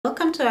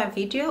to our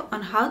video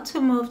on how to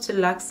move to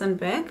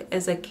Luxembourg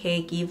as a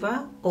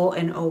caregiver or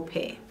an au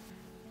pair.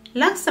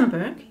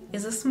 Luxembourg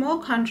is a small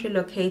country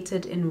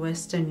located in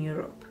Western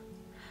Europe.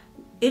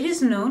 It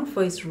is known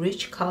for its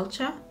rich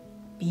culture,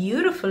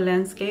 beautiful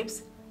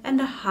landscapes,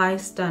 and a high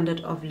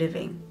standard of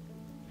living.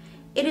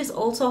 It is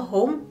also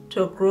home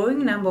to a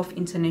growing number of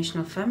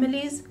international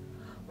families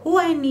who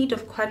are in need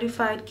of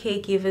qualified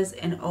caregivers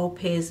and au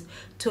pairs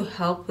to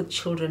help with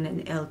children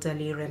and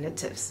elderly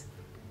relatives.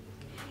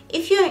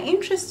 If you are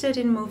interested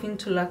in moving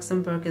to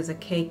Luxembourg as a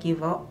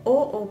caregiver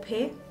or au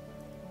pair,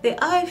 there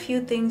are a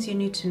few things you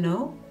need to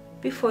know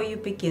before you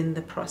begin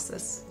the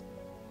process.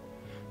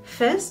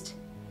 First,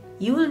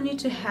 you will need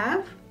to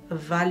have a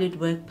valid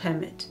work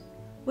permit,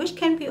 which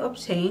can be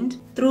obtained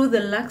through the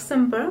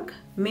Luxembourg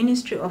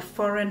Ministry of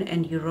Foreign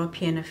and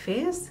European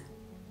Affairs.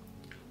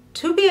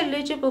 To be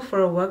eligible for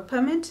a work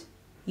permit,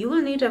 you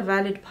will need a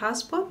valid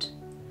passport,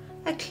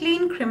 a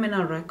clean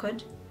criminal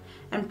record,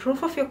 and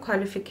proof of your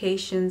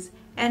qualifications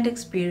and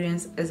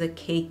experience as a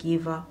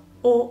caregiver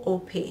or au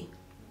pair.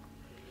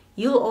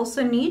 You'll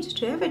also need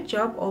to have a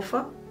job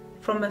offer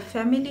from a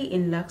family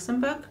in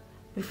Luxembourg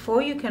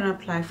before you can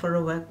apply for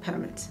a work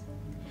permit.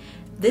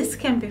 This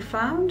can be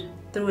found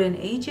through an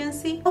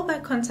agency or by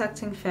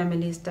contacting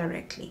families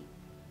directly.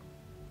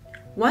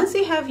 Once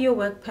you have your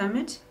work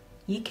permit,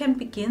 you can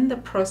begin the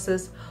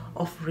process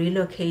of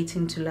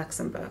relocating to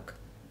Luxembourg.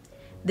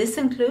 This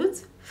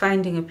includes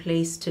finding a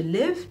place to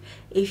live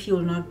if you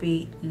will not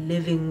be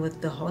living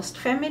with the host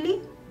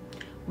family,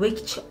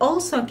 which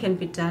also can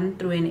be done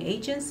through an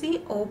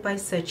agency or by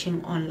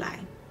searching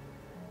online.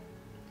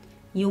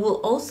 You will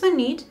also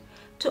need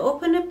to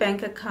open a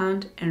bank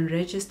account and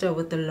register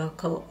with the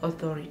local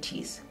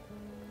authorities.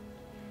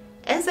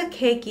 As a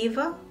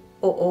caregiver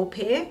or au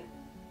pair,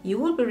 you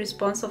will be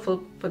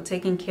responsible for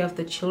taking care of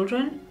the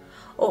children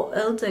or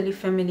elderly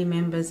family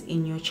members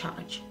in your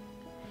charge.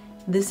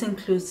 This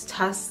includes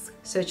tasks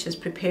such as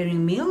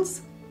preparing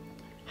meals,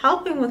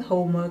 helping with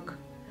homework,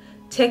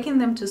 taking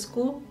them to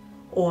school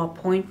or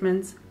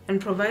appointments, and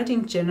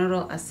providing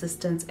general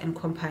assistance and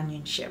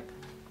companionship.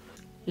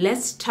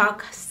 Let's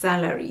talk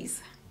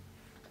salaries.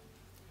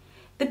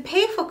 The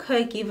pay for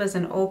caregivers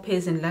and au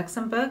pairs in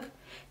Luxembourg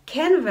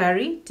can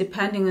vary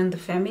depending on the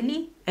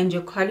family and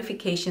your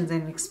qualifications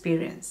and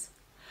experience.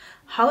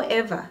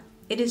 However,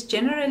 it is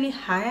generally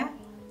higher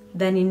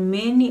than in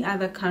many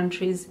other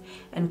countries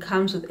and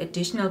comes with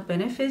additional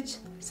benefits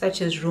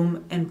such as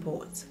room and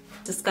boards.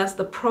 Discuss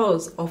the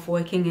pros of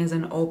working as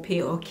an au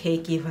pair or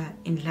caregiver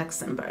in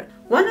Luxembourg.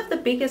 One of the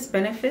biggest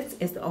benefits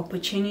is the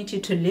opportunity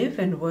to live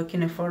and work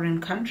in a foreign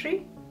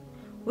country,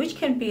 which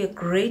can be a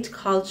great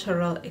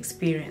cultural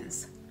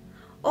experience.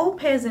 Au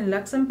pairs in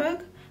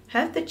Luxembourg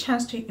have the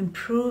chance to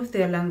improve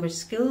their language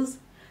skills,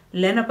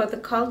 learn about the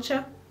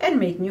culture, and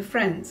make new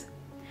friends.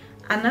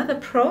 Another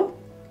pro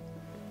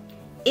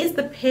is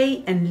the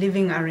pay and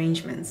living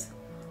arrangements.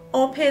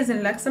 Au pairs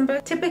in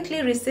Luxembourg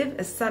typically receive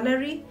a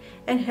salary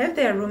and have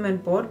their room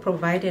and board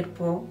provided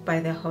for by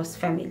their host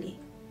family.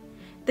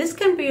 This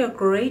can be a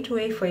great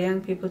way for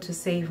young people to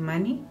save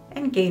money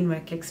and gain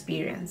work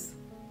experience.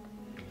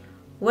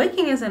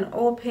 Working as an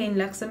au pair in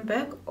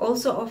Luxembourg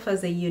also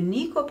offers a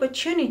unique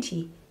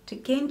opportunity to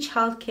gain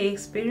childcare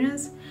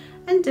experience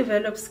and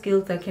develop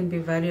skills that can be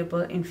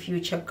valuable in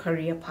future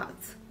career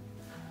paths.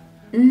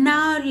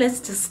 Now let's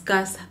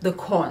discuss the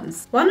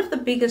cons. One of the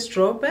biggest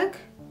drawbacks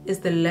is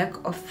the lack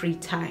of free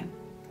time.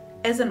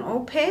 As an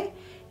au pair,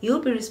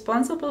 you'll be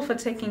responsible for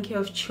taking care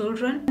of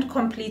children and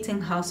completing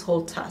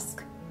household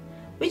tasks,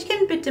 which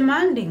can be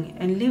demanding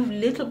and leave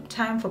little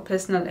time for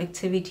personal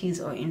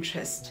activities or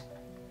interest.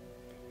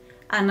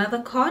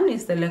 Another con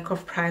is the lack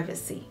of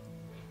privacy.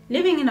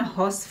 Living in a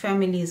host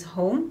family's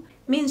home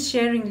means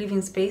sharing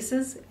living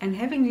spaces and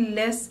having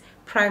less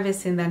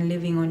privacy than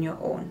living on your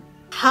own.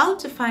 How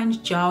to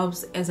find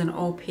jobs as an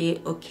au pair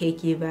or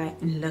caregiver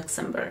in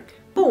Luxembourg.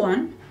 Number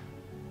 1,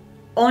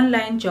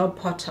 online job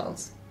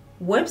portals.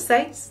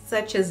 Websites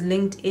such as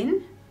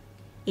LinkedIn,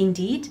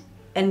 Indeed,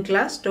 and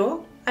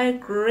Glassdoor are a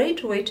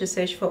great way to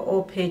search for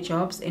au pair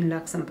jobs in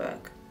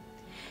Luxembourg.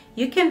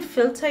 You can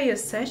filter your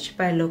search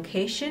by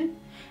location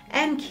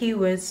and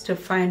keywords to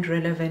find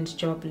relevant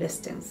job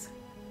listings.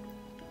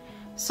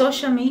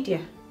 Social media.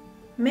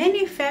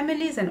 Many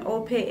families and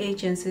au pair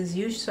agencies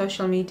use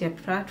social media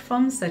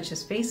platforms such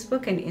as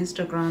Facebook and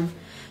Instagram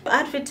to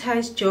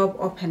advertise job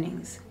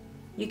openings.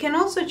 You can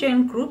also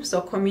join groups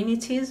or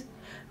communities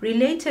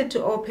related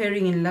to au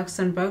pairing in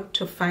Luxembourg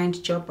to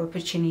find job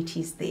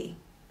opportunities there.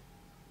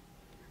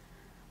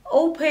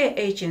 Au pair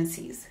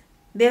agencies.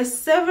 There are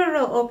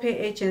several au pair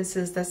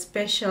agencies that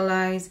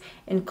specialize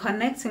in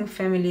connecting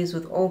families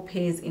with au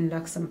pairs in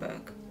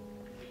Luxembourg.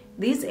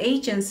 These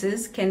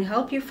agencies can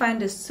help you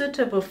find a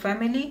suitable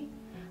family,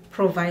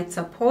 provide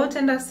support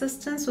and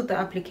assistance with the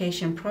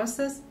application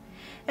process,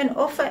 and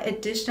offer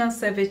additional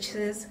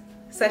services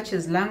such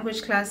as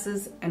language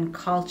classes and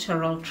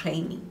cultural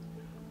training.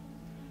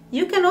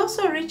 You can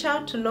also reach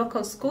out to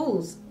local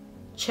schools,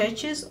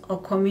 churches,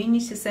 or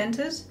community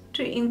centers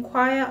to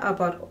inquire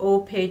about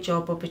au pair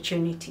job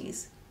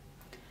opportunities.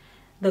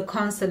 the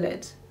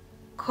consulate.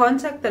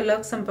 Contact the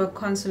Luxembourg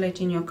consulate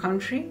in your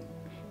country.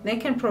 They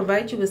can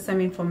provide you with some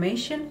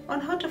information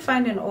on how to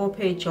find an au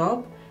pair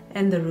job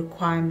and the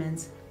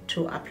requirements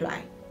to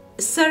apply.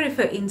 Sorry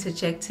for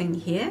interjecting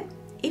here.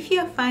 If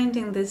you're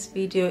finding this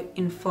video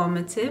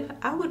informative,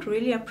 I would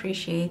really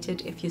appreciate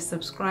it if you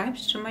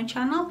subscribed to my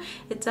channel.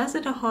 It does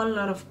it a whole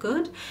lot of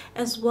good.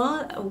 As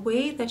well, a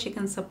way that you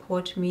can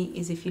support me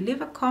is if you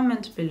leave a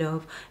comment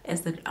below,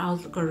 as the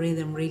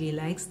algorithm really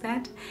likes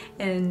that,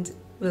 and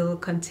we'll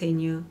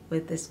continue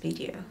with this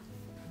video.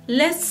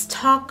 Let's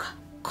talk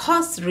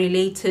costs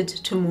related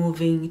to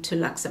moving to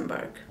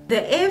Luxembourg. The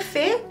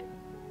airfare,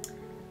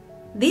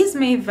 these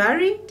may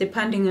vary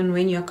depending on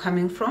when you're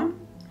coming from,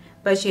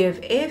 but you have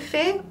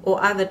airfare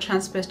or other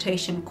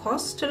transportation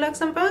costs to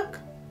Luxembourg,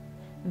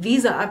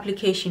 visa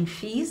application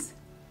fees,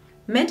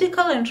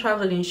 medical and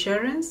travel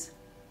insurance,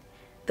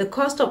 the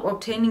cost of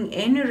obtaining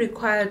any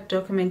required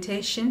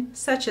documentation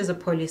such as a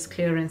police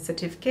clearance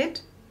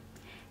certificate,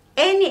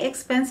 any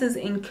expenses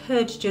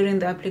incurred during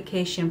the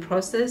application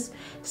process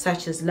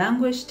such as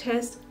language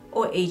tests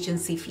or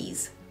agency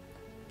fees.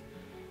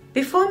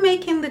 Before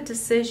making the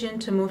decision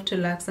to move to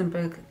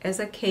Luxembourg as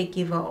a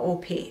caregiver or au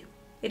pair,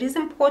 it is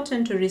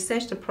important to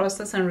research the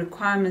process and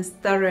requirements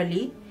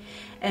thoroughly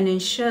and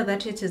ensure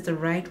that it is the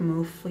right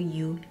move for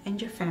you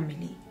and your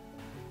family.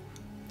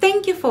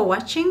 Thank you for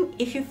watching.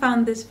 If you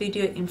found this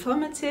video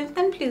informative,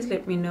 then please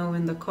let me know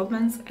in the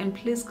comments, and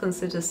please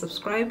consider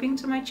subscribing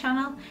to my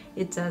channel.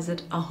 It does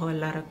it a whole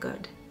lot of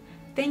good.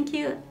 Thank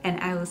you,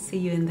 and I will see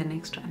you in the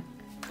next one.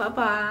 Bye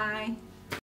bye.